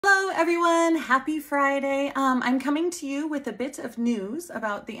everyone, happy Friday. I'm coming to you with a bit of news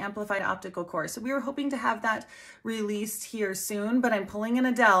about the Amplified Optical course. So we were hoping to have that released here soon, but I'm pulling an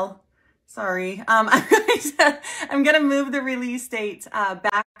Adele. Sorry. I'm going to move the release date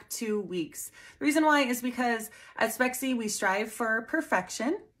back 2 weeks. The reason why is because at Spexy, we strive for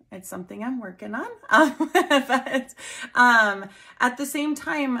perfection. It's something I'm working on. But at the same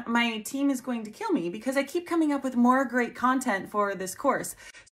time, my team is going to kill me because I keep coming up with more great content for this course.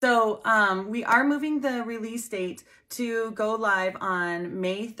 So we are moving the release date to go live on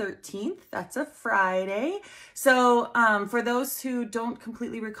May 13th. That's a Friday. So for those who don't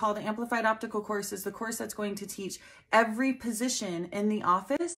completely recall, the Amplified Optical course is the course that's going to teach every position in the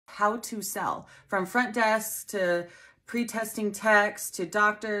office how to sell, from front desk to pre-testing techs to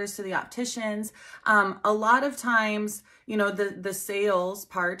doctors to the opticians. A lot of times, you know, the sales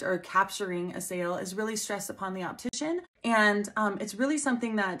part or capturing a sale is really stressed upon the optician. And it's really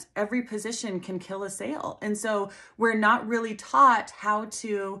something that every position can kill a sale. And so we're not really taught how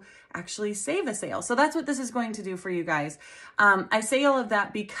to actually save a sale. So that's what this is going to do for you guys. I say all of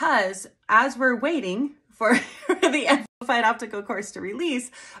that because as we're waiting for the Amplified Optical course to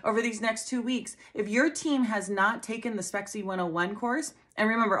release over these next 2 weeks, if your team has not taken the Spexy 101 course, and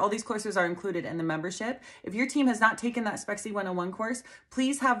remember, all these courses are included in the membership. If your team has not taken that Spexy 101 course,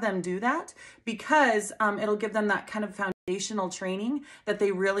 please have them do that because it'll give them that kind of foundational training that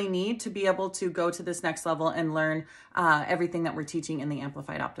they really need to be able to go to this next level and learn everything that we're teaching in the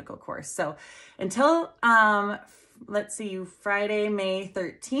Amplified Optical course. So until, let's see, Friday, May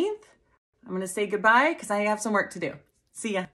 13th, I'm going to say goodbye because I have some work to do. See ya.